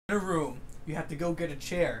in a room. You have to go get a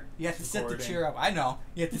chair. You have to set the chair up. I know.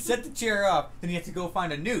 You have to set the chair up. Then you have to go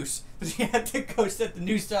find a noose. But you have to go set the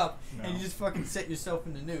noose up. No. And you just fucking set yourself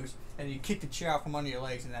in the noose. And you kick the chair out from under your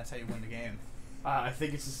legs, and that's how you win the game. I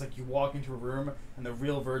think it's just like you walk into a room, and the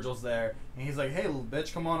real Virgil's there. And he's like, hey, little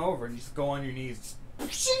bitch, come on over. And you just go on your knees.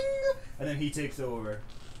 Just, and then he takes over.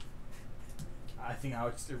 I think how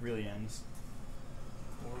it really ends.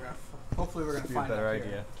 Well, hopefully we're going to find a better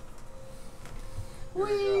idea.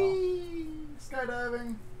 Whee!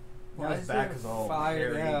 Skydiving. Well, his back is all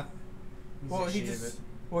fire. Yeah.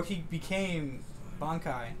 Well, he became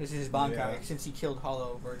Bankai. This is his Bankai since he killed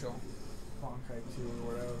Hollow Virgil. Bankai 2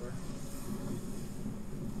 or whatever.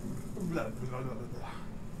 Blah, blah, blah, blah.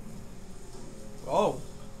 Oh.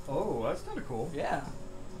 Oh, that's kind of cool. Yeah.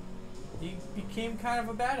 He became kind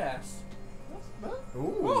of a badass. Ooh.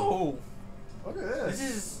 Whoa. Look at this.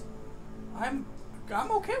 This is. I'm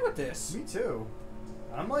okay with this. Me too.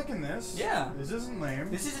 I'm liking this. Yeah. This isn't lame.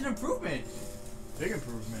 This is an improvement. Big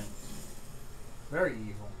improvement. Very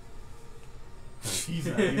evil. He's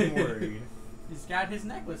not even worried. He's got his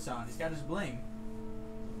necklace on. He's got his bling.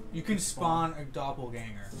 You can spawn a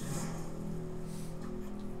doppelganger.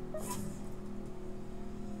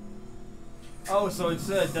 Oh, so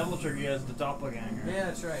instead of Devil Trigger, he has the doppelganger. Yeah,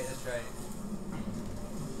 that's right. That's right.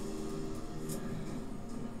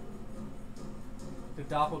 The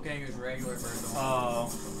doppelganger's regular version. Oh.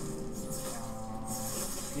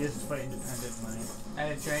 He has to fight independently.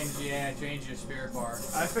 And it drains your spirit bar.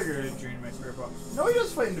 I figured it drained my spirit bar. No, he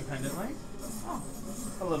does fight independently. Oh.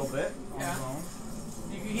 A little bit. On his own.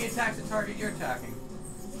 He attacks the target you're attacking.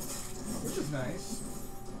 Which is nice.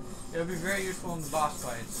 It'll be very useful in the boss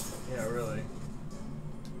fights. Yeah, really.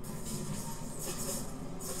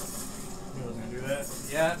 You was gonna do that?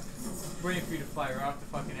 Yeah. Waiting for you to fly right off the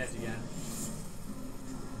fucking edge again.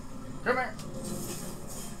 Come here.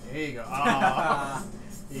 There you go. Ah,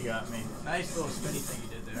 he got me. Nice little spinny thing you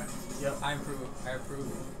did there. Yep. I approve.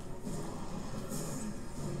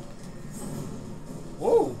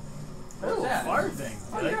 Whoa. What was that? Fire thing.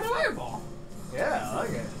 Oh, you got a fireball. Yeah, I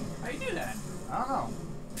like it. How you do that? I don't know.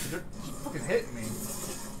 They're fucking hitting me.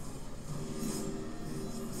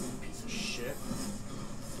 Piece of shit.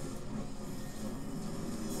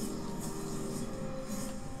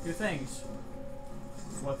 Do things.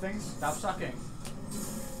 What things? Stop sucking.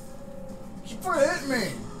 Keep fucking hitting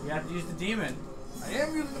me. You have to use the demon. I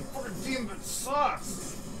am using the fucking demon, but it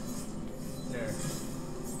sucks. There.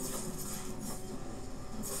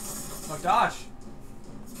 Oh, dodge.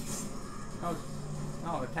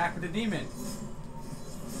 Oh, attack with the demon.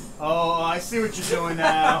 Oh, I see what you're doing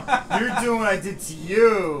now. You're doing what I did to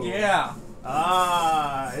you. Yeah.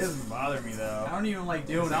 Ah, it doesn't bother me though. I don't even like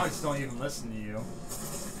doing it. Now I just don't even listen to you.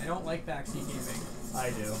 I don't like backseat gaming. I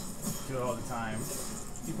do. Do it all the time.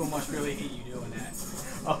 People must really hate you doing that.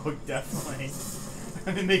 Oh, definitely.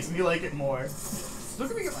 It makes me like it more.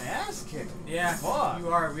 Look at me get my ass kicked. Yeah, fuck. You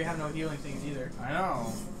are. We have no healing things either. I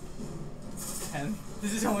know. And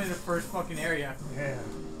this is only the first fucking area. Yeah.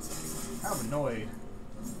 I'm annoyed.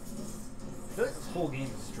 I feel like this whole game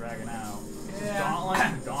is dragging out.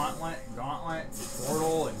 Yeah. Gauntlet,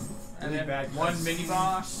 portal, and really bad one mini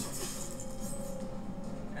boss.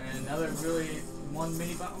 And another one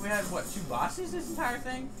mini boss. We had, what, 2 bosses this entire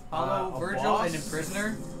thing? Hollow, Virgil, boss? and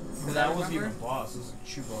Imprisoner? That wasn't even a boss, it was a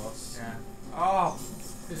 2 boss. Yeah. Oh,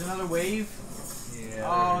 there's another wave? Yeah.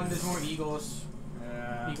 Oh, and there's more eagles.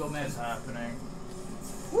 Yeah. Eagle men. It's happening.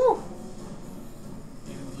 Woo!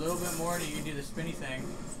 Do a little bit more and you can do the spinny thing.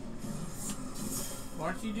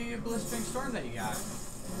 Why don't you do your blistering storm that you got?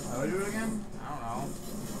 How do I do it again? I don't know.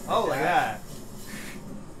 Oh, like that.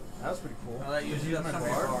 That was pretty cool. I'll let you use my some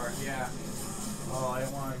bar? bar. Yeah. Oh, I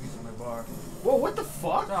didn't want to use my bar. Whoa, what the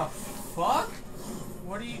fuck? What the fuck?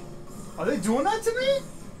 What are you... Are they doing that to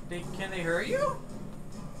me? Can they hurt you?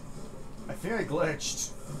 I think I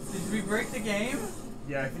glitched. Did we break the game?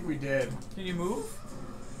 Yeah, I think we did. Can you move?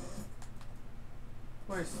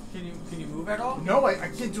 Wait, can you move at all? No, I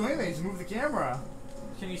can't do anything. Just move the camera.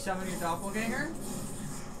 Can you summon your doppelganger?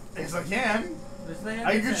 Yes, I can.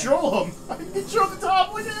 I can control him. I can control the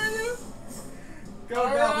doppelganger. Go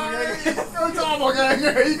doppelganger. Go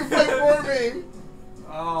doppelganger. You can fight for me.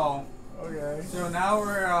 Oh. Okay. So now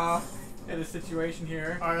we're in a situation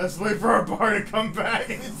here. Alright, let's wait for our bar to come back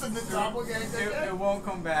and it's in the doppelganger. It won't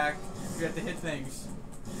come back. You have to hit things.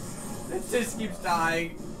 It just keeps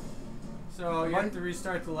dying. So you have to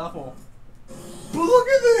restart the level. But look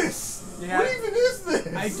at this! Yeah. What even is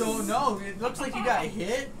this? I don't know. It looks like you got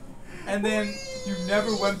hit, and then you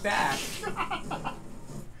never went back.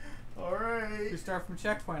 Alright. You start from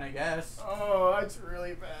checkpoint, I guess. Oh, that's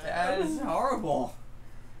really bad. That is horrible.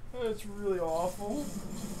 It's really awful.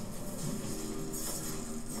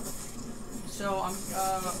 So,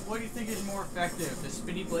 what do you think is more effective, the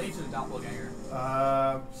spinny blades or the doppelganger?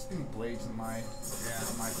 Spinny blades are my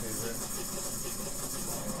favorite.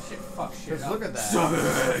 Shit, fuck shit Cause up. look at that.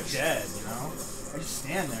 Savage! Dead, you know? I just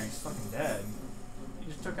stand there, he's fucking dead. You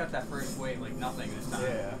just took out that first wave like nothing this time.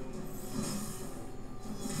 Yeah.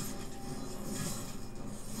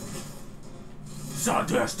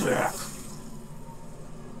 Sadistic!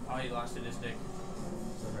 Oh, you lost it, stick.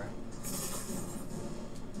 It's okay.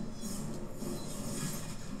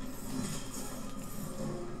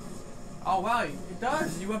 Oh wow, it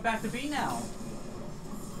does. You went back to B now.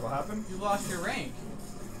 What happened? You lost your rank.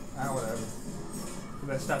 Ah, whatever. Did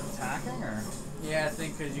I stop attacking, or? Yeah, I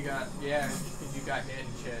think because you got hit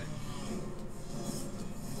and shit.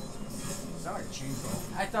 It's not like a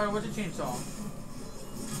chainsaw. I thought it was a chainsaw.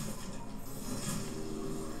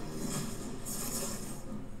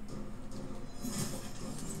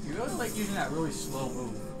 You really like using that really slow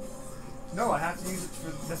move. No, I have to use it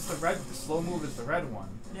for, that's the red, the slow move is the red one.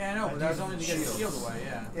 Yeah, I know, but that was only to get the shield away,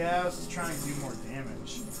 yeah. Yeah, I was just trying to do more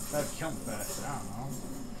damage. That'd kill him faster, I don't know.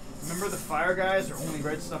 Remember the fire guys are only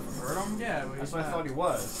red stuff that hurt him? Yeah, but that's what I thought he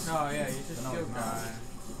was. No, yeah, he's just No, shield he's not. guy.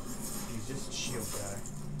 He's just a shield guy.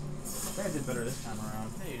 I think I did better this time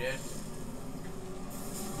around. Yeah, you did.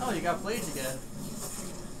 Oh, you got blades again.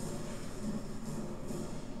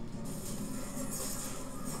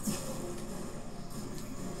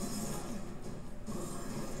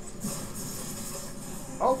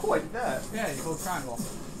 Oh, cool, I did that. Yeah, you hold triangle.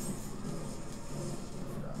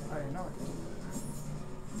 I didn't know I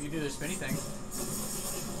could do You do the spinny thing. that.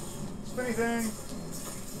 Spinny thing.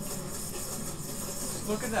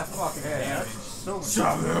 Look at that fucking Yeah, damage. that's so much.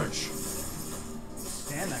 Savage!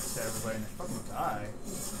 Stand next to everybody and they fucking die.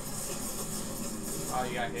 Oh,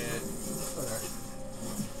 you got hit. Okay.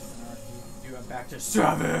 You went back to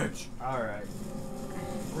Savage! Alright.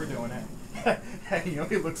 We're doing it. Hey, you know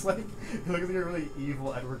what he looks like? He looks like a really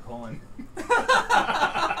evil Edward Cullen.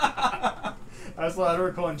 That's what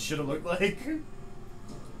Edward Cullen should have looked like. You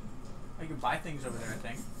can buy things over there, I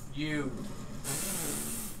think. You.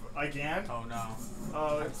 I can't? Oh no.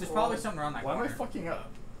 Oh, There's probably something around that why corner. am I fucking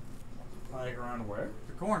up? Like around where?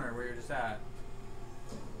 The corner where you're just at.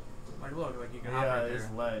 Like, look, like you can hop Yeah, right there's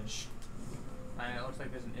there. ledge. And it looks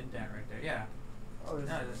like there's an indent right there. Yeah. Oh, there's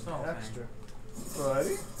Yeah, there's soul thing. extra.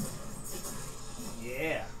 Buddy?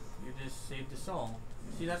 Yeah. You just saved the soul.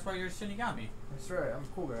 See, that's why you're a Shinigami. That's right, I'm a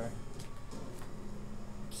cool guy.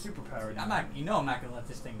 Super powered. I'm not. You know, I'm not gonna let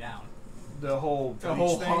this thing down. The whole The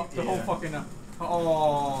whole. thing? The whole Yeah. fucking.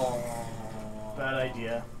 Oh. Bad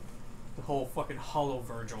idea. The whole fucking hollow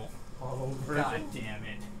Virgil. Oh, God damn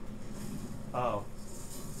it. Oh.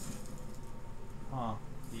 Huh.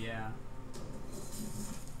 Yeah.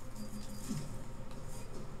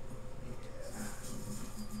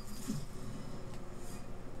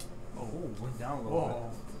 Oh, went down a little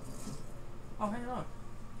Whoa. Oh, hey, look.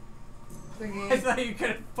 bit. I Thingy. thought you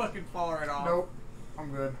could fucking fall right off. Nope.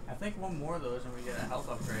 I'm good. I think one more of those and we get a health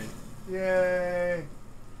upgrade. Yay!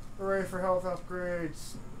 Hooray for health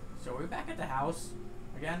upgrades. So are we back at the house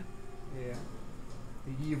again? Yeah.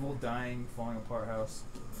 The evil, dying, falling apart house.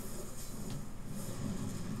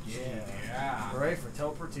 Yeah. Hooray for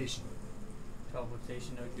teleportation.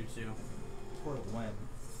 Teleportation no jutsu. For when?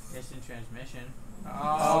 Instant transmission.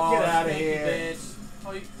 Oh, get outta stinky here. Bitch.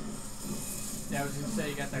 Oh, you. Yeah, I was gonna say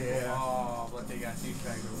you got that Yeah. cool. Oh, but they got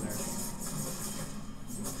douchebags over there.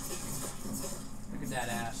 Look at that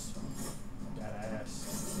ass. That ass.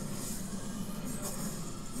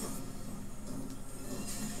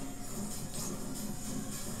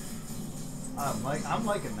 I'm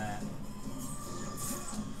liking that.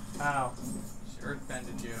 Ow. She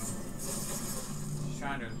earthbended you. She's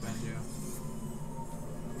trying to earthbend you.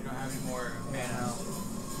 You don't have any more mana.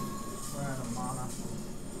 We're out of mana.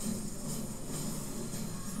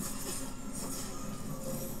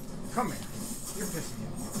 Come here. You're pissing me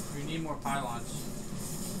off. We need more pylons.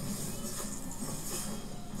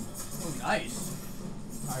 Oh, nice.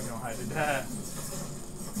 I know how to do that.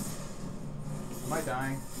 Am I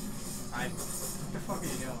dying? What the fuck are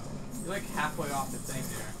you doing? You're like halfway off the thing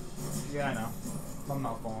there. Yeah, I know. I'm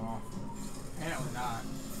not falling off. Apparently not.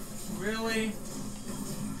 Really?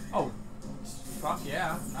 Oh, fuck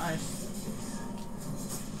yeah, nice.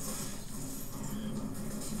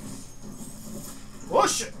 Oh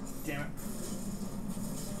shit! Damn it.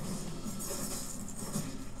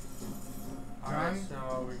 Alright, Done?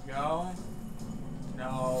 so we go.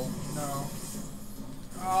 No. No.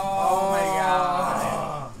 Oh my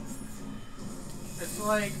god. It's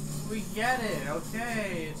like, we get it,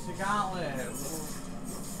 okay, it's a gauntlet.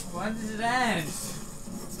 When does it end?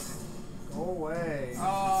 Go away.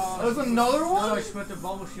 Oh, there's another one? No, she put the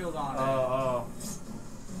bubble shield on it. Oh.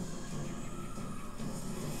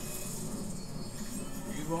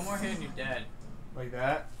 You one more hit and you're dead. Like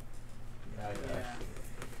that? Yeah.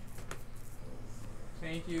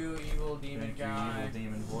 Thank you, evil demon guy. Evil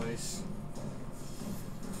demon voice.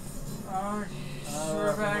 Oh,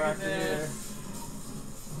 we're back at this.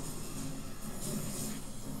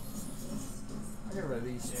 I get rid of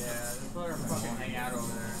these. Yeah, just let her fucking hang out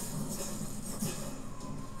over there.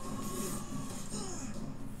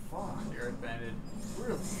 Fuck. You're offended. I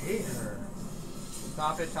really hate her.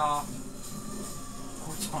 Stop it, Top.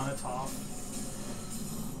 Cortana Top.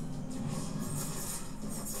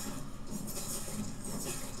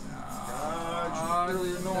 God, she's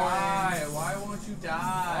really annoying. Die. Why won't you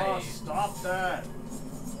die? Oh, stop that.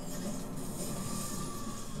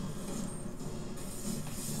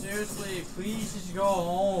 Seriously, please just go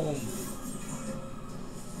home.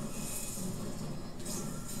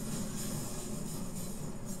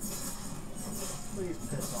 Please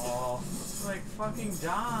piss off. Just like fucking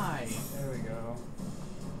die. There we go.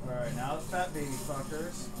 Alright, now the fat baby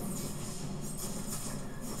fuckers.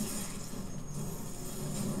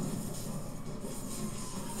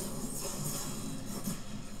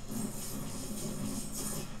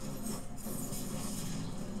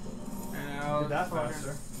 And now Did that fucking-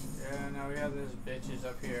 faster. Yeah, now we have these bitches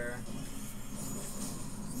up here.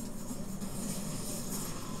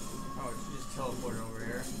 Oh, she just teleported over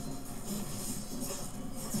here.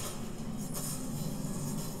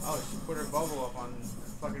 Oh, she put her bubble up on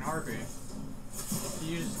fucking Harpy. She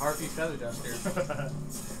uses Harpy Feather Duster.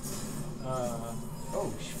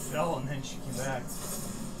 Oh, she fell and then she came back.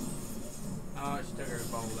 Oh, she took her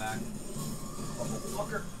bubble back. Bubble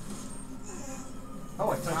fucker. Oh,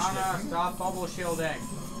 I touched Nana, it. stop bubble shielding.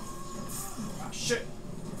 Ah, shit.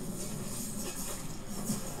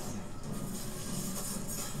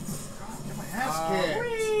 God, get my ass kicked.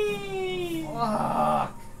 Whee!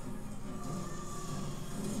 Fuck.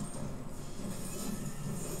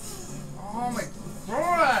 Oh my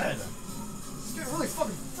god! It's getting really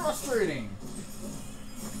fucking frustrating.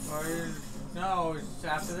 No,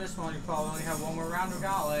 after this one, you probably only have one more round of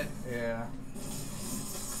Gauntlet. Yeah.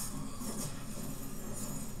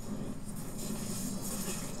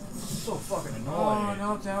 So fucking annoying. Oh,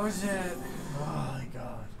 no, that was it. Oh my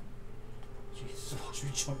god. Jesus, watch me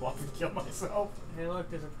jump off and kill myself. Hey, look,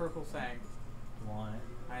 there's a purple thing. What?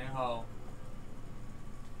 I know.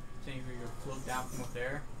 Think we could float down from up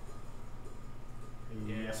there?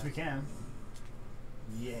 Yes, we can.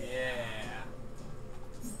 Yeah. Yeah.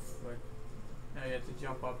 But now you have to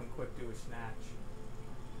jump up and quick do a snatch.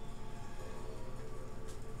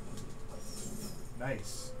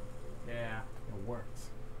 Nice. Yeah. It worked.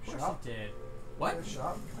 Of course Shot? it did. Can I What? get a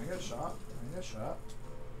shot? Can I get a shot? Can I get a shot?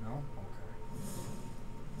 No? Okay.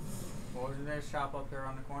 What wasn't there a shop up there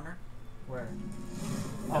on the corner? Where?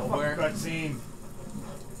 Oh, Oh, where? cutscene.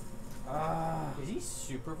 Ah. Is he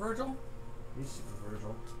Super Virgil? He's Super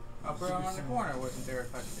Virgil. Up there Super on the Saiyan. corner, wasn't there a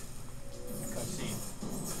cutscene?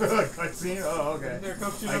 Cutscene? Oh, okay. Wasn't there a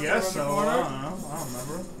cutscene I up guess there so. on the I corner? don't know. I don't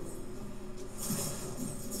remember.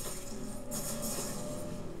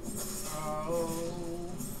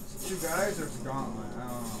 Oh. Is it 2 guys or it's a gauntlet? I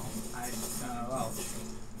don't know. I don't know.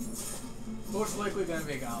 Most likely gonna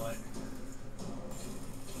be a Gauntlet.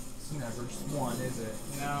 It's never just one, is it?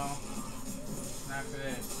 No. Not for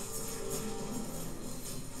this.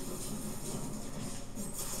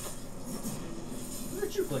 Where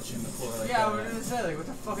did you glitch in the floor like Yeah, I that? was gonna say, like, what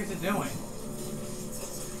the fuck is it doing?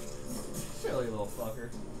 Silly little fucker.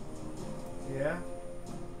 Yeah?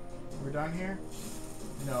 We're done here?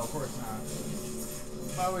 No, of course not.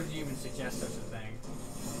 Why would you even suggest such a thing?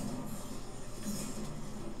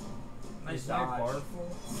 Nice Is my dodge. bar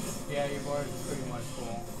full? Yeah, your bar is pretty much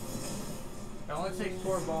full. It only takes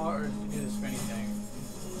 4 bars to do the spinny thing.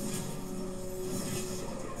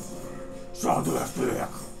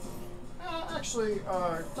 Actually,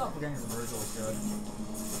 Doppelganger Virgil is good.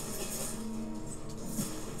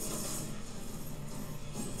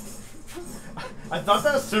 I thought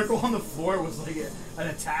that circle on the floor was like an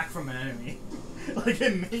attack from an enemy. Like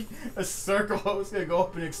it made a circle that was gonna go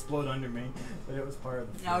up and explode under me, but it was part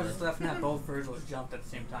of the floor. I was just laughing at both Virgils jumped at the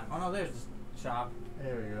same time. Oh no, there's the shop.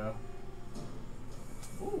 There we go.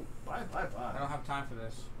 Ooh, bye. I don't have time for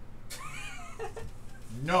this.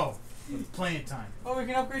 No, plenty of time. Oh, we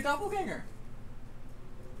can upgrade Doppelganger.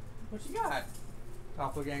 What you got?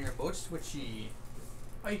 Doppelganger mode switchy.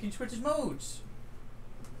 Oh, you can switch his modes.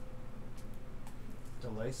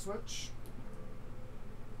 Delay switch.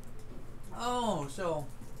 Oh, so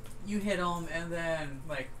you hit him and then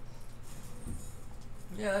like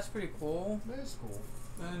Yeah, that's pretty cool. That is cool.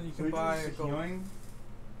 Then you So can buy a a gold. healing.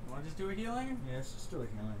 You want to just do a healing? Yeah, let's just do a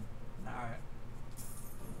healing. Alright.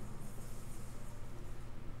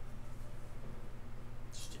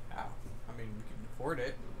 Yeah. I mean, we can afford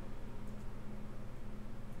it.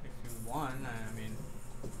 If you won, I mean,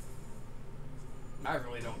 I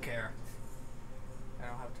really don't care. I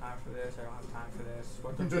don't have time for this. I don't have time for this.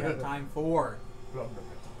 What don't you have time for? Blah, blah,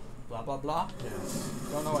 Blah blah blah. Yes.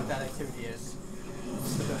 Don't know what that activity is.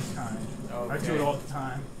 It's the best kind. Okay. I do it all the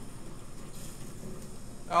time.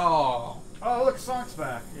 Oh. Oh, look, Sonic's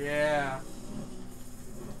back. Yeah.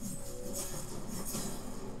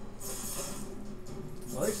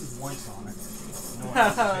 Well, at least it's one Sonic. No one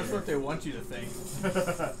That's else is what they want you to think.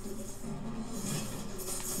 here.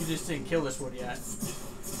 You just didn't kill this one yet.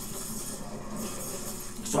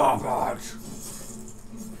 Sonic!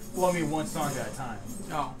 Well, I mean, one Sonic at a time.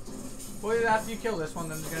 No. Well, after you kill this one,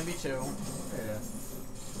 then there's gonna be two. Yeah.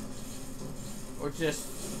 Or just,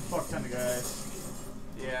 Fuck ton of guys.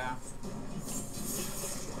 yeah.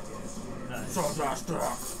 Nice.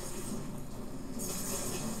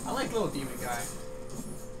 I like little demon guy.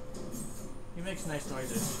 He makes nice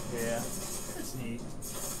noises. Yeah. It's neat.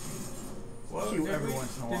 Well, Cute did every we-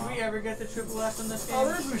 once in a Did while. we ever get the triple S in this game? Oh,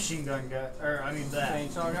 there's a machine gun guy. Or, I mean, that.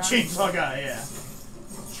 Chainsaw guy? Chainsaw guy, yeah.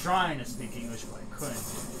 Trying to speak English, but I couldn't.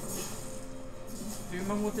 Do you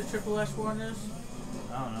remember what the triple S one is?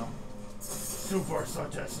 I don't know. Super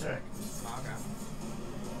sadistic. Okay.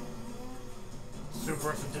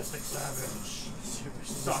 Super sadistic savage. Super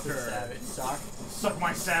Sucker. savage. Suck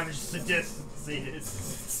my savage sadist.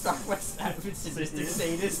 Suck my savage sadistic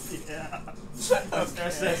sadist. Yeah. Okay.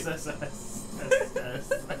 S.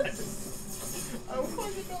 I don't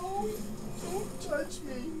fucking know. Don't judge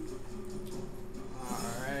me.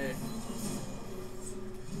 Alright.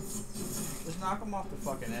 Just knock him off the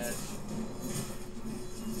fucking edge.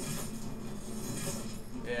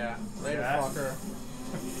 Yeah. Later, Yeah. fucker.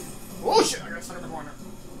 Oh shit! I got stuck in the corner.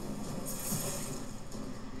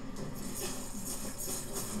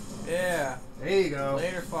 Yeah. There you go.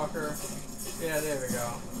 Later, fucker. Yeah, there we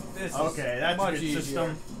go. This Okay, is that's much a good easier.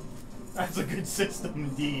 system. That's a good system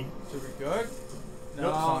indeed. So we're good? No,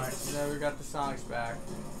 Nope, Sonics. never got the Sonics back.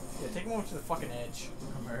 Yeah, take him over to the fucking edge.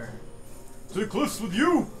 Come here. To the cliffs with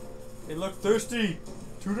you! They look thirsty.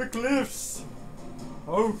 To the cliffs.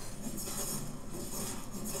 Oh.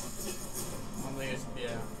 I think it's,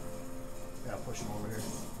 yeah. Yeah, push him over here.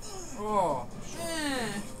 Oh.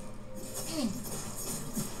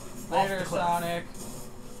 Later, the cliff. Sonic.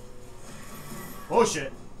 Oh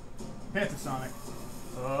shit! Panther Sonic.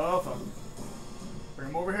 Oh fuck. Bring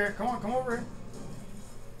him over here. Come on, come over here.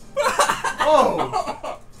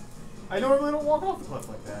 Oh! I normally don't walk off the cliff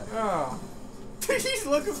like that. Oh. He's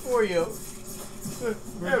looking for you.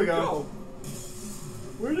 There we go.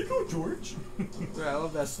 Where'd he go, George? Yeah, I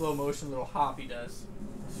love that slow motion little hop he does.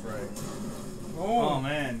 That's right. Oh, Oh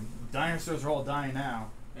man, dinosaurs are all dying now.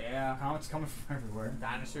 Yeah. Comets coming from everywhere.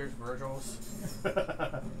 Dinosaurs, Virgils.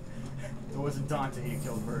 It wasn't Dante who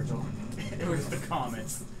killed Virgil. It was the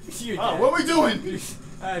comets. You're Oh, dead. what are we doing?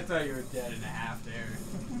 I thought you were dead in a half there.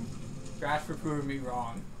 Crash for proving me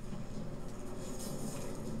wrong.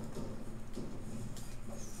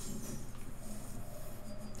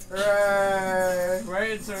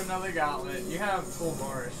 Right into another gauntlet. You have full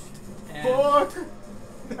bars. And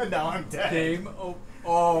Fuck! Now I'm dead. game.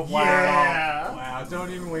 Oh wow. Yeah. Wow. Don't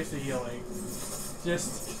even waste the healing.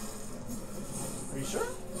 Just. Are you sure?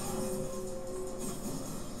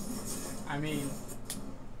 I mean.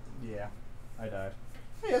 Yeah, I died.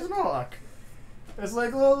 Hey, it's an Orc. It's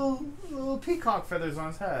like little peacock feathers on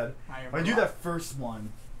his head. If I do that first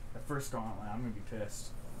one, that first gauntlet, I'm gonna be pissed.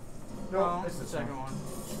 No, it's it's the second one.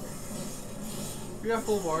 You have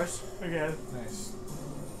full bars again. Nice.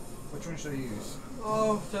 Which one should I use?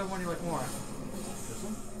 Oh, whichever one you like more. This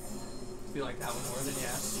one? If you like that one more, then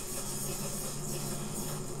yes.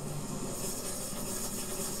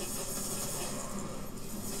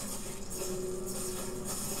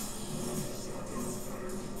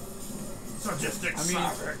 Sadistic I mean,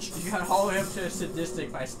 savage. you got all the way up to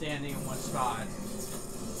sadistic by standing in one spot.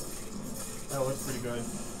 That looks pretty good.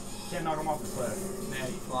 Can't knock him off the cliff. Man,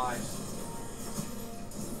 he flies.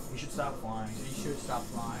 You should stop flying. You should stop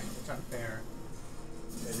flying. It's unfair.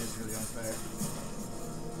 It is really unfair.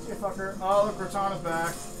 See ya, fucker. Oh, look, Cortana's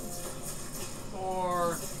back.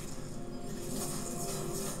 Or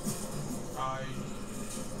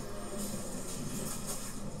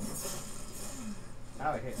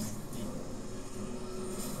Ow, it hit me.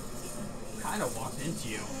 kind of walked into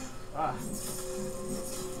you. Ah.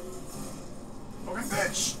 Fucking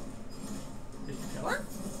bitch! Did you kill her?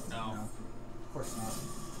 No. Of course not.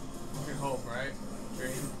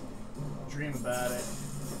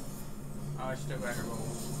 still got your roll.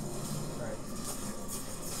 Right.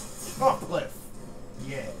 Oh, cliff.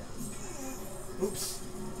 Yeah. Oops.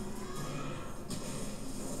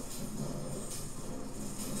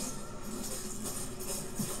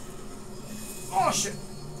 Oh shit.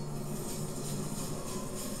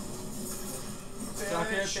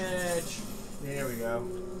 Suck it, bitch. There we go.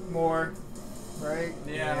 More. Right?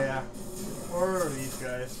 Yeah. Or these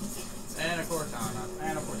guys. And a Cortana.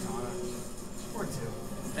 And a Cortana. Or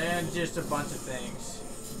two. And just a bunch of things.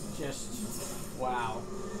 Just, wow.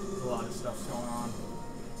 A lot of stuff's going on.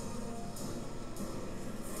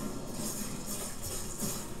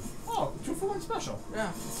 Oh, 2 for 1 special.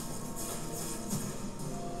 Yeah.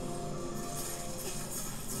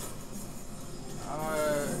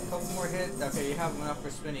 A couple more hits. Okay, you have enough for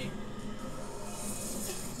Spinny.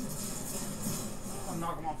 I'll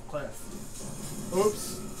knock him off the cliff.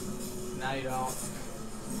 Oops. Now you don't.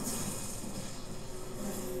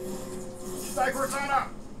 Die, Cortana!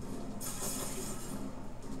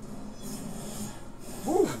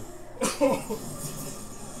 Ooh!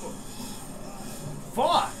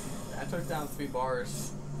 Fuck! That took down 3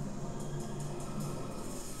 bars.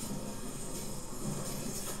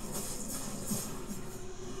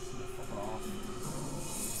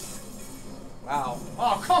 Wow.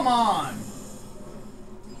 Oh, come on!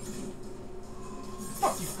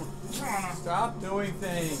 Fuck you, Cortana! Stop doing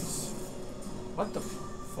things. What the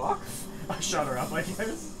fuck? I shut her up, I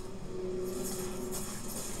guess.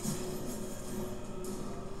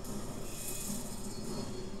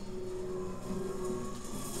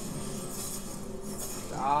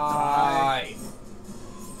 Die.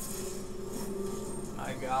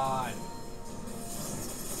 My god.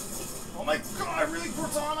 Oh my god, really,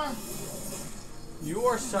 Cortana? You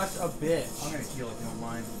are such a bitch. I'm gonna heal if you don't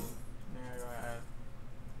mind. Yeah, go ahead.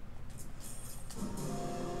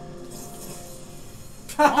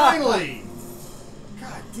 Finally!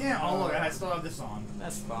 God damn. Oh, look, I still have this on.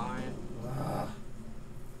 That's fine.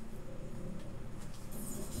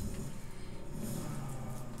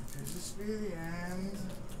 Could this be the end?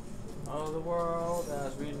 Oh, the world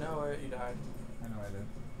as we know it. You died. I know I did.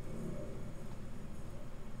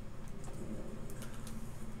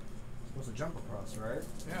 Supposed to jump across, right?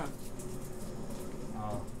 Yeah.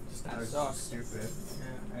 Oh, Just that that was sucks. stupid.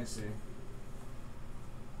 Yeah. I see.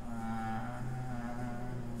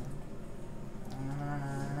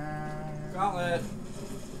 Gauntlet.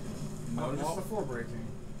 No, just Oh, the floor breaking.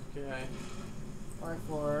 okay. Bye,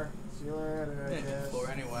 floor. See you later. I Didn't hit the guess. floor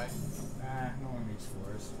anyway. Nah, no one needs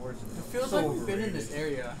floors. Floors are It feels so like we've been in this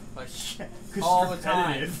overrated. area like 'Cause all it's the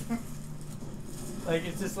time. repetitive. Like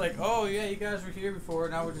it's just like, oh yeah, you guys were here before.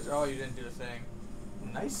 Now we're just, oh, you didn't do the thing.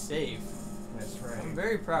 Nice save. That's right. I'm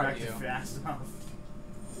very proud of you. Reacted fast enough.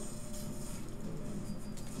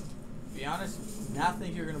 To be honest, not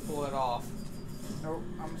think you're gonna pull it off. Nope,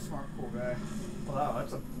 I'm a smart, cool guy. Wow,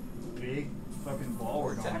 that's a big fucking ball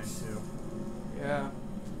we're going Vortex? into. Yeah.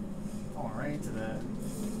 Falling right into that.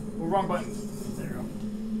 Oh, wrong button. There you go.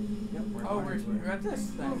 Yep, we're Oh, going into we're it. at this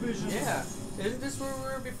thing. Oh, Virgils. Yeah. Isn't this where we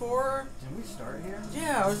were before? Didn't we start here?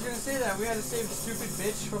 Yeah, I was gonna say that. We had to save the stupid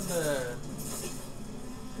bitch from the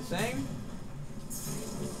thing.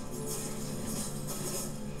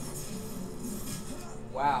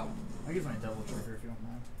 Wow. I'll use my double trigger if you don't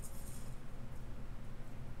mind.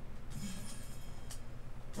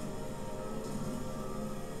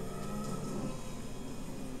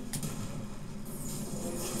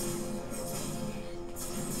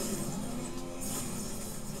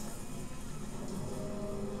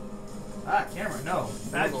 Ah, camera, no.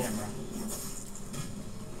 Bad Google. camera.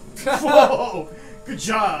 Whoa! Good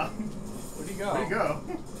job! Where'd he go? Where'd he go?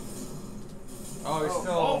 Oh, he's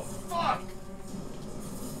still. Oh, fuck!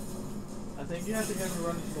 I think you have to get him to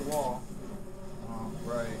run into the wall. Oh,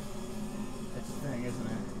 right. That's the thing, isn't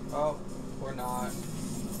it? Oh, or not.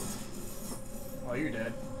 Oh, you're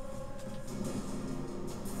dead.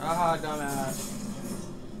 Aha, dumbass.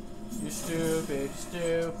 You stupid,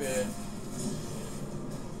 stupid.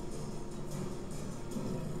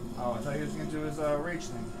 Oh, I thought he was gonna do his rage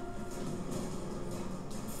thing.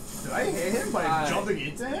 Did I hit him by jumping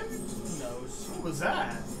into him? Who knows? What was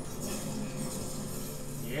that?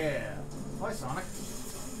 Yeah. Bye, Sonic.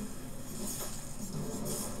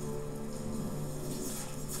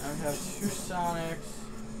 Now we have 2 Sonics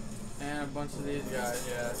and a bunch of these guys,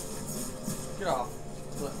 yeah. Get off.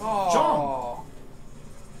 Oh.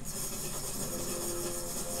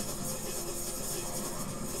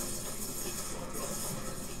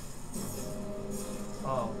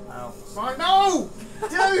 Oh, ow. Sonic, no!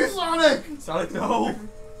 Damn you, Sonic! Sonic, no!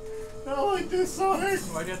 Not like this, Sonic!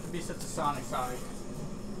 Why do you have to be such a Sonic?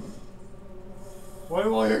 Why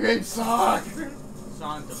do all your games suck?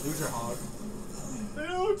 Sonic the Loser Hog. They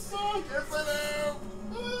don't suck. Yes, I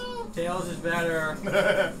do. Tails is better.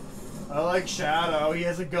 I like Shadow. He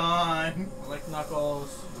has a gun. I like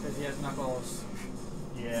Knuckles because he has Knuckles.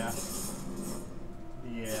 Yeah.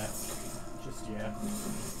 Yeah. Just yeah.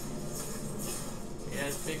 He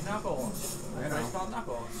has big Knuckles. I That's know. why it's called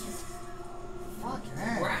Knuckles. Fuck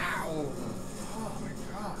man. Wow. Oh my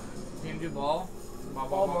god. You can do ball. Ball,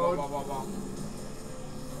 Ball ball, ball, mode. ball, ball, ball.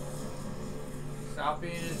 Stop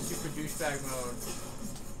being in super douchebag mode.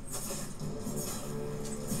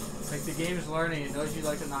 Like the game is learning. It knows you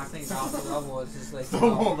like to knock things off the level. It's just like,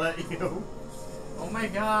 Still won't let you. oh my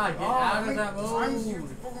god, get out of that Times you mode.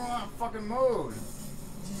 fucking on that fucking mode.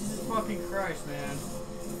 Jesus fucking Christ, man.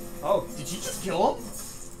 Oh, did you just kill him?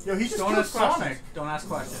 Yo, he just Don't killed ask Sonic. questions. Don't ask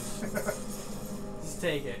questions. Just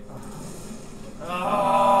take it. Oh.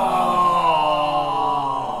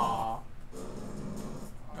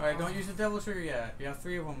 Alright, don't use the devil sugar yet. You have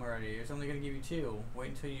 3 of them already. It's only gonna give you 2. Wait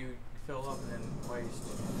until you fill up and then waste.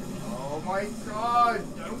 Oh my god,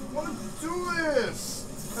 I don't want to do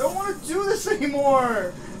this. I don't want to do this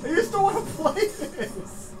anymore. I just don't want to play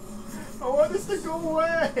this. I want this to go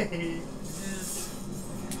away.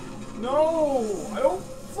 No, I don't.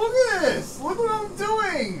 Look at this. Look what I'm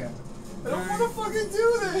doing. I don't want to fucking do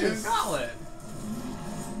Your this. gauntlet.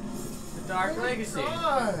 The Dark Oh my Legacy.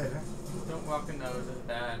 God. Don't fucking those. It's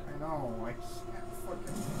bad. I know. I can't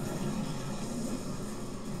fucking.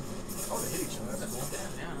 Oh, they hit each other. That's cool.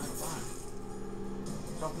 Yeah, that's fine.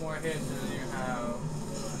 Couple more hits and then you have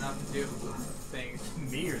enough to do things.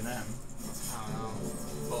 Me or them? I don't know.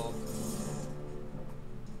 Both.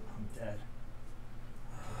 I'm dead.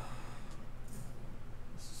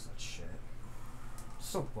 This is such shit. I'm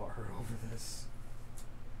so butthurt over this.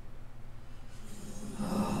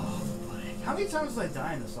 Oh, buddy. How many times did I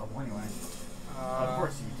die in this level anyway? Of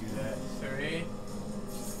course you do that. 3.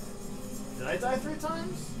 Did I die 3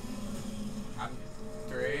 times? I'm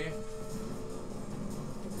 3.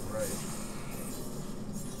 Right.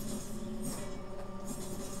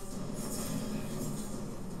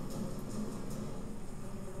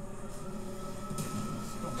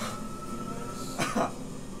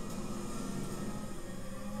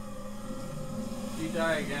 If you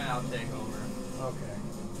die again, I'll take over. Okay.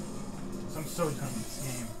 So I'm so done with this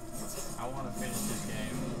game. I want to finish this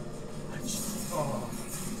game. I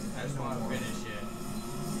just want to finish it.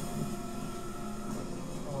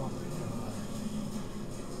 Oh my god.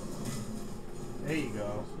 There you go.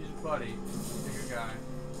 He's a buddy. Bigger guy.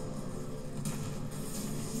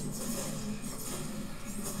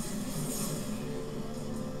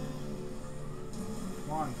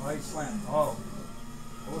 Come on, body slam. Oh.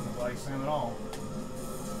 That wasn't a body slam at all.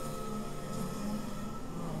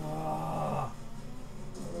 Ah.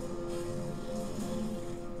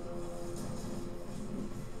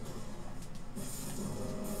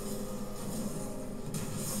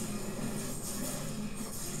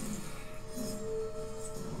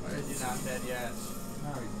 Why is he not dead yet?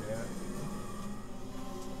 Now he's dead.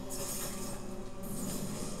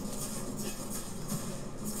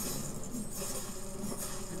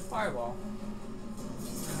 Fireball.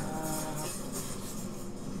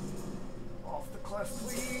 Off the cliff,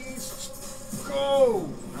 please. Go!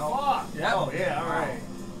 No. Fuck! Yep. Oh, yeah, alright.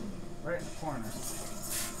 Right in the corner.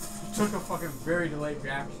 Took a fucking very delayed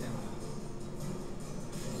reaction.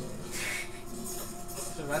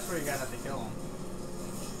 So that's where you gotta have to kill him.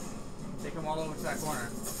 Take him all over to that corner. I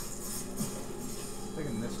think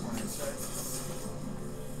in this corner instead.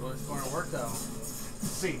 Will this corner work though?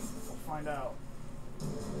 Let's see. We'll find out.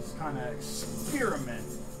 This kind of experiment.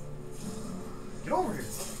 Get over here.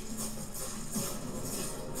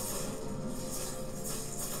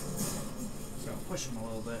 Just gonna push him a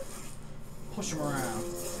little bit. Push him around.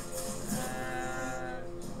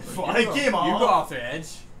 You go off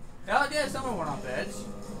edge. Oh yeah, someone went off edge.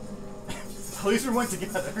 At least we went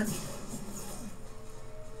together.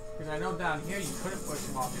 Because I know down here you couldn't push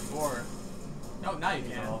him off before. No, now you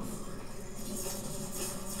can.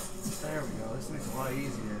 There we go. This makes it a lot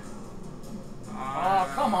easier. Oh,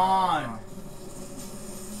 come on!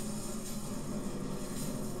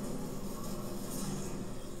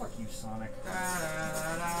 Fuck you, Sonic. Fuck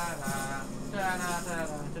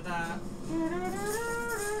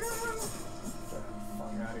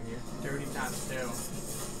out of here. Dirty times 2.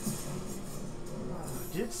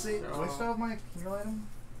 Did it say? Do I still have my heal item?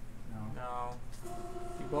 No.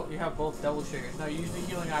 No. You have both double sugars. No, you use the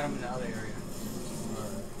healing item in the other area.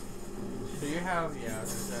 So you have, yeah, I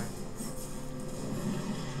was gonna say.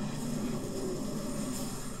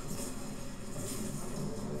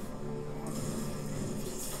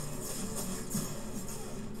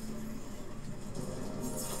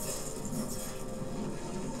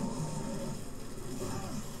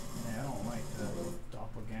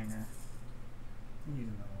 Use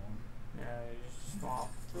another one. Yeah, it's small.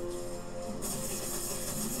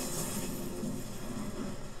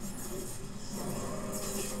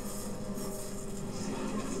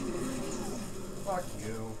 Fuck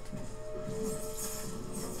you.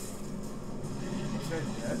 Is that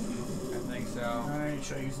dead? I think so. Alright,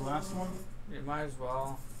 should I use the last one? You might as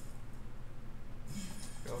well.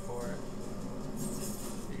 Go for it.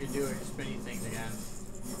 You can do it, spinny things again.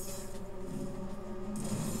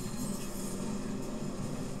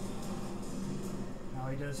 Now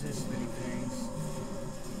he does his spinning things.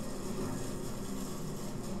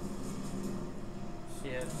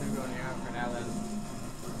 Yeah, it's gonna go in here for now then.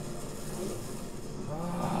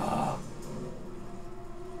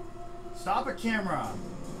 Stop it, camera!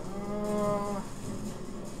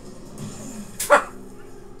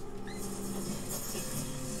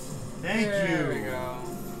 Thank you! There we go.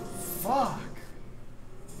 Fuck!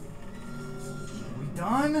 We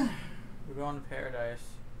done? We're going to paradise.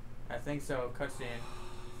 I think so, cutscene.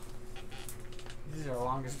 This is our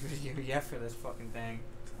longest video yet for this fucking thing.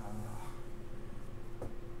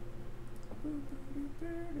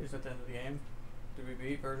 Is that the end of the game? Did we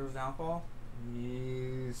beat Virgil's downfall?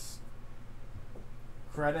 Yes.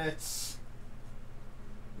 Credits.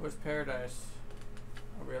 Where's paradise?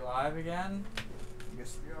 Are we alive again?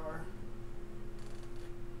 Yes, we are.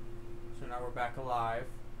 So now we're back alive.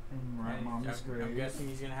 And we're at And Mom's grave. I'm guessing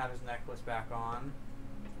he's gonna have his necklace back on.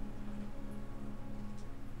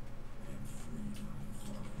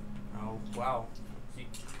 Oh wow. Is he...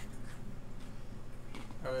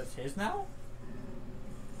 Oh, it's his now?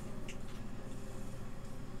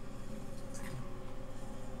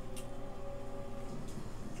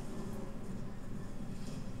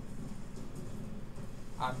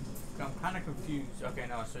 I'm kind of confused. Okay,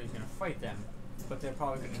 no, so he's gonna fight them, but they're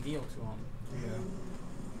probably gonna kneel to him.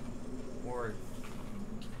 Yeah. Or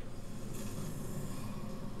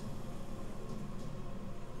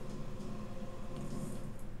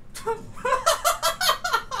Yeah,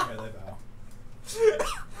 they bow.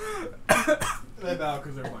 They bow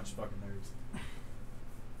because they're a bunch of fucking nerds.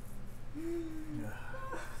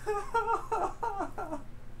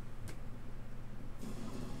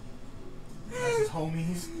 That's his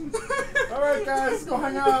homies. Alright guys, let's go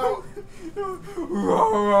hang out.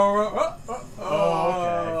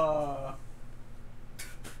 Oh, okay.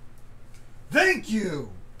 Thank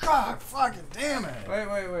you! God fucking damn it!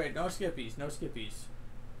 Wait. No skippies. No skippies.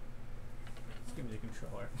 Just give me the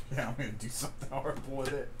controller. Yeah, I'm gonna do something horrible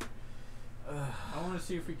with it. I want to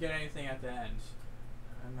see if we get anything at the end.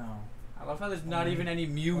 I know. I love how there's not even any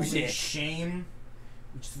music. Shame.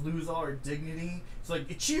 We just lose all our dignity. It's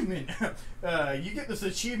like, achievement. You get this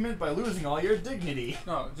achievement by losing all your dignity.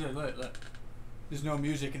 No, look. There's no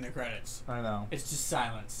music in the credits. I know. It's just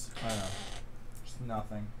silence. I know. Just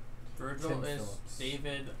nothing. Virgil Tim is Phillips.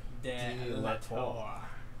 David de La la Torre. Torre.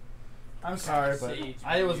 I'm sorry, but Sage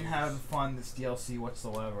I wasn't Reviews. having fun this DLC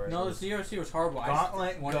whatsoever. No, It was the DLC was horrible. Gauntlet,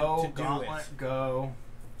 I just wanted go, to do Gauntlet, it. go.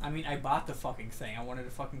 I mean, I bought the fucking thing. I wanted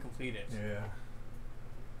to fucking complete it. Yeah.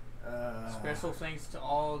 Special thanks to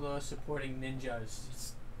all the supporting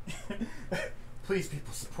ninjas. Please,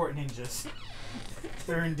 people, support ninjas.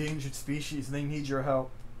 They're endangered species and they need your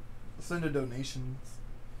help. Send a donations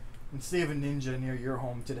and save a ninja near your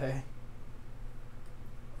home today.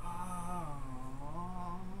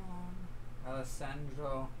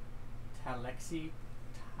 Alessandro Talexi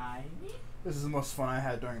Tiny? This is the most fun I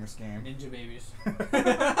had during this game. Ninja babies.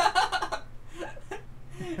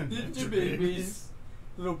 Ninja babies.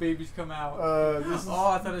 Little babies come out. This is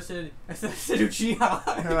I thought it said Uchiha.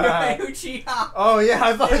 Uchiha. Oh yeah,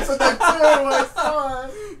 I thought I said that too. I saw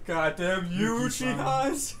it. Goddamn you, Yuki-san.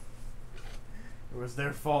 Uchihas. It was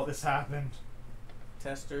their fault this happened.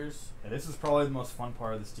 Testers. Yeah, this is probably the most fun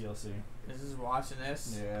part of this DLC. This is watching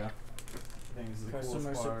this. Yeah. I think this is the Customer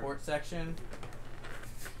coolest part. support section.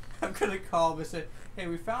 I'm gonna call and say, hey,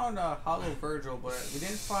 we found Hollow Virgil, but we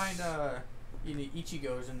didn't find any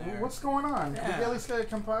Ichigos in there. What's going on? Yeah. Did we at least get a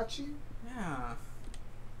Kenpachi? Yeah.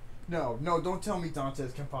 No, don't tell me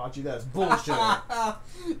Dante's Kenpachi. That's bullshit.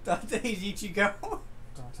 Dante's Ichigo.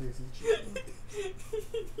 Dante's Ichigo.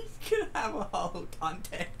 He's gonna have a Hollow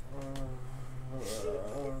Dante.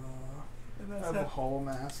 And that's have a hollow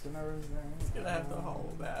mask and everything. He's gonna have the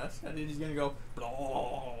hollow mask, and then he's gonna go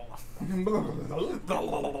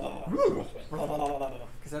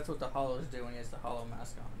because that's what the hollows do when he has the hollow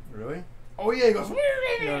mask on. Really? Oh yeah, he goes.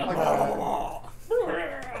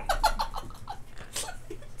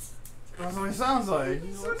 That's what he sounds like.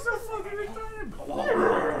 He's so fucking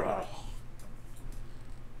retarded.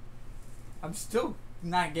 I'm still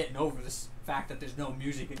not getting over this fact that there's no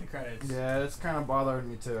music in the credits. Yeah, it's kind of bothering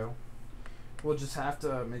me too. We'll just have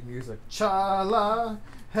to make music. Cha-la,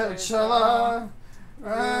 hey, cha-la.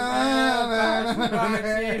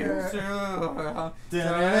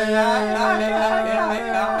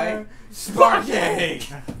 Sparking!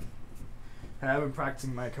 I've been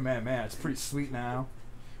practicing my command, man. It's pretty sweet now.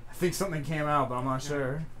 I think something came out, but I'm not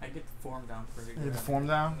sure. I get the form down pretty good. Get the form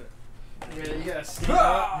down? Yeah, you gotta stand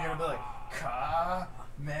up. You gotta be like,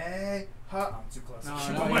 ka-me-ha. I'm too close. No,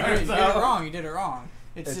 you did it wrong. You did it wrong.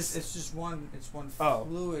 It's just one Oh.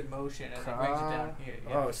 fluid motion and it brings it down here.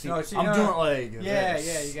 Yeah. Oh, see, no, I'm doing it like yeah, this.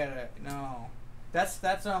 yeah, you gotta That's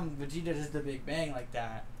Vegeta does the Big Bang like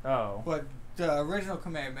that. Oh. But the original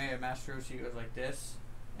Kamehameha Master Roshi goes like this,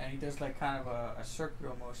 and he does like kind of a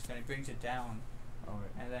circular motion, and he brings it down,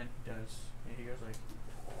 and then he goes like,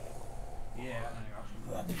 yeah.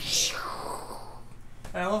 And he goes,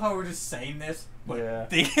 and I love how we're just saying this, but yeah.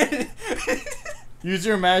 Use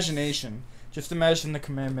your imagination. Just imagine the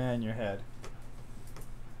Kamehameha in your head.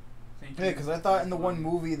 Yeah, because I thought in the one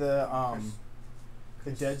movie, the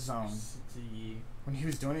Dead Zone, when he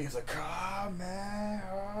was doing it, he was like,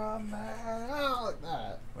 Kamehameha, like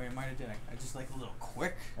that. Wait, I might have done it. I just like a little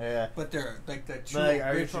quick. Yeah. But they're like the true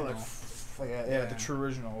original. original. The true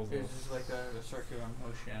original. It's just like a circular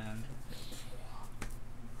motion.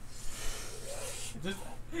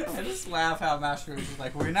 I just laugh how Master Roshi is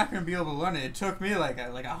like, well, you're not going to be able to learn it. It took me like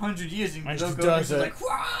 100 years, and just Goku's does it. like,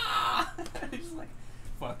 wah! He's like,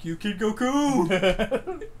 fuck you, Kid Goku.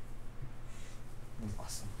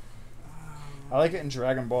 Awesome. I like it in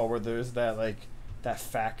Dragon Ball where there's that that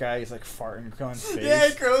fat guy. He's like farting Krillin's face. Yeah,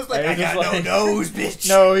 Krillin's like, I got no nose, bitch.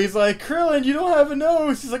 No, he's like, Krillin, you don't have a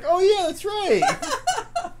nose. He's like, oh yeah, that's right.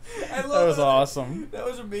 I love that was awesome. That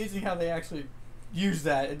was amazing how they actually use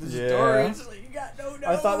that in the Yeah. story. It's just like, you got no nose.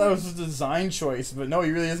 I thought that was a design choice, but no,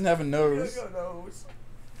 he really doesn't have a nose. You got no nose.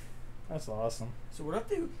 That's awesome. So what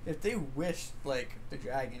if they wished, like, the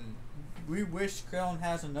dragon, we wish Krillin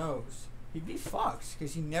has a nose, he'd be fucked,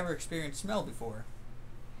 because he never experienced smell before.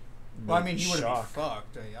 Well, I mean, he wouldn't be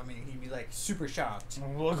fucked. I mean, he'd be, like, super shocked.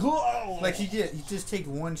 Like, he'd just take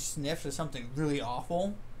one sniff of something really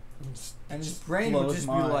awful, and his brain would just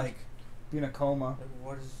be like... Be in a coma.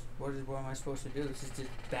 Like, what am I supposed to do? This is just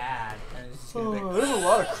bad. And it's just gonna be, there's a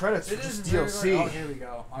lot of credits for this DLC. Oh, here we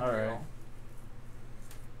go. Unreal. Alright.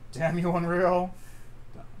 Damn you, Unreal.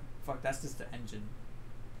 Fuck, that's just the engine.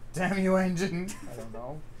 Damn you, engine. I don't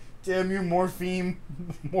know. Damn you, morphine.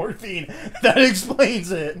 Morphine. That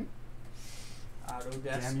explains it. Autodesk.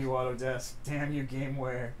 Damn you, Autodesk. Damn you,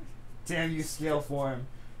 Gameware. Damn you, Scaleform.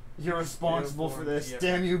 You're responsible for this. Yeah.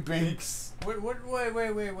 Damn you, Binks. Wait.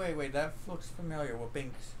 That looks familiar. What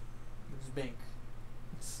Binks? What's Bink?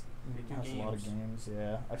 It has a lot of games,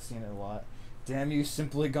 yeah. I've seen it a lot. Damn you,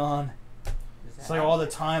 Simply Gone. It's like happen? all the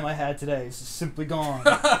time I had today is just simply gone.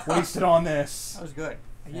 Wasted on this. That was good.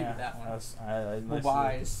 I gave you that one. I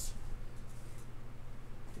Wise.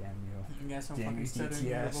 Damn you. You guys some Damn fucking you, stuttering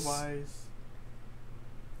here, DTS. Wise.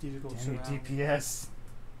 Digital Damn you, surround. DPS.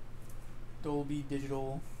 Dolby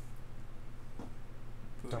Digital.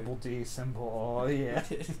 Double D symbol. Oh, yeah.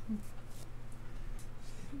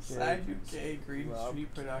 Side UK Green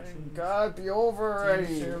Street Production. God, be over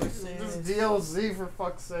already. Services. This is DLC for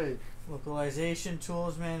fuck's sake. Localization,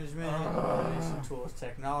 tools management, localization, tools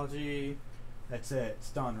technology. That's it. It's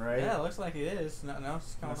done, right? Yeah, it looks like it is. Nothing else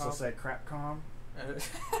is coming What's off. that Crapcom?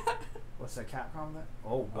 What's that Capcom then?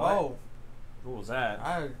 Oh, what? Oh, What was that?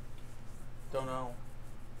 I don't know.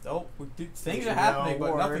 Oh, things are happening,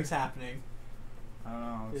 but nothing's happening. I don't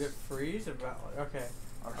know. Did it freeze? Okay.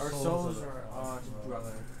 Our souls are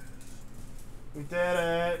brother. We did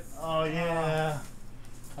it! Oh yeah!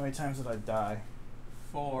 How many times did I die?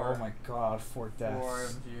 4. Oh my god, 4 deaths. 4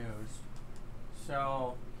 MGUs.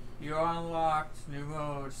 So, you unlocked new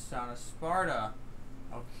modes on a Sparta.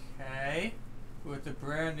 Okay. With a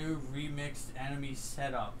brand new remixed enemy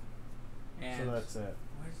setup. And So that's it.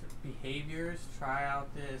 what is it? Behaviors? Try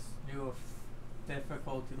out this new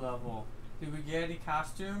difficulty level. Did we get any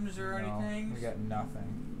costumes or anything? We got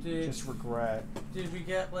nothing. Did, Just regret. Did we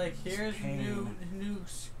get like here's pain. new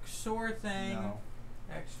sword thing? No.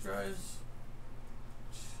 Extras.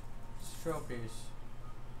 Trophies.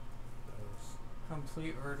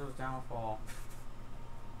 Complete Virgil's downfall.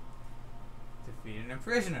 Defeat a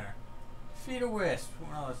prisoner. Defeat a wisp.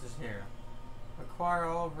 What else is here? Acquire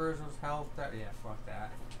all Virgil's health. Yeah, fuck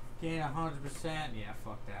that. Gain 100%. Yeah,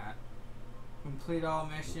 fuck that. Complete all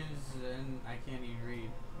missions, and I can't even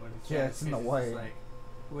read what it says. Yeah, it's in the white. Like,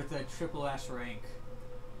 with a triple S rank.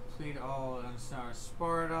 Complete all on Star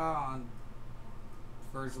Sparta on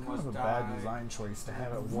Virgil Kind must of a die. bad design choice to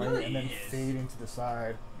have it It white really and then is. fade into the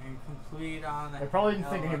side. And complete on the I probably didn't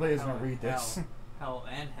hell think and anybody was hell gonna read and this. Hell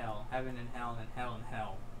and hell. Heaven and hell and hell and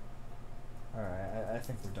hell. Alright, I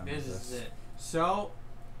think we're done This with this. is it. So,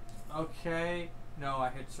 okay. No, I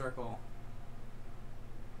hit circle.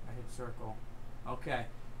 I hit circle. Okay.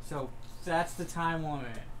 So, that's the time limit.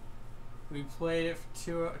 We played it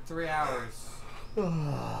for 3 hours.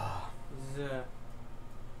 The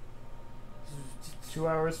 2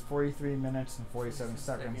 hours, 43 minutes, and 47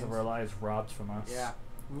 seconds of our lives robbed from us. Yeah.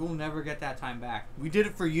 We will never get that time back. We did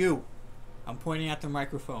it for you. I'm pointing at the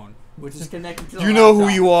microphone, which is connected to the You know who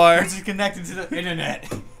laptop, you are. which is connected to the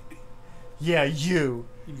internet. Yeah, you.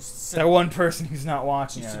 You That one person who's not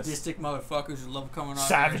watching us. sadistic motherfuckers who love coming on.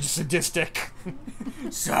 Savage, sadistic.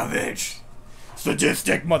 Savage.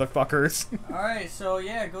 Sadistic motherfuckers. Alright, so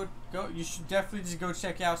yeah, go. You should definitely just go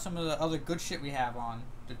check out some of the other good shit we have on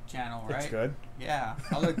the channel, right? That's good. Yeah,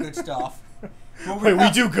 other good stuff. Well, Wait, we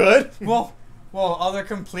do good? Well, other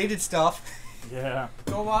completed stuff. Yeah.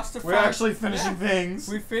 Go watch the. We're actually finishing things.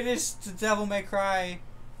 We finished the Devil May Cry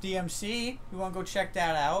DMC. You want to go check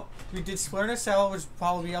that out? We did Splinter Cell, which will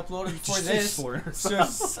probably be uploaded before this. Splinter So,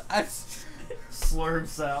 Cell. Slurm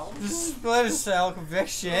Cell. Splinter Cell, convict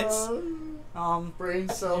shits. Brain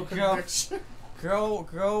cell Go. connection.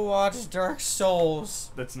 Go watch Dark Souls.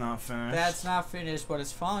 That's not finished. That's not finished, but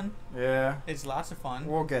it's fun. Yeah. It's lots of fun.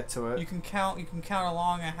 We'll get to it. You can count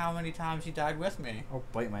along at how many times you died with me. Oh,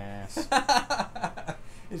 bite my ass.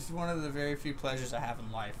 It's one of the very few pleasures I have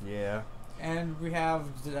in life. Yeah. And we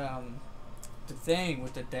have the thing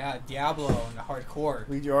with the Diablo and the hardcore.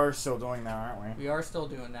 We are still doing that, aren't we? We are still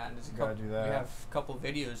doing that. And there's a Gotta couple, do that. We have a couple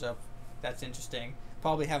videos up. That's interesting.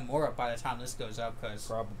 Probably have more up by the time this goes up, cause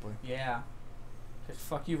Probably. yeah. Cause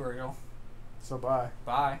fuck you, Virgil. So bye.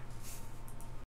 Bye.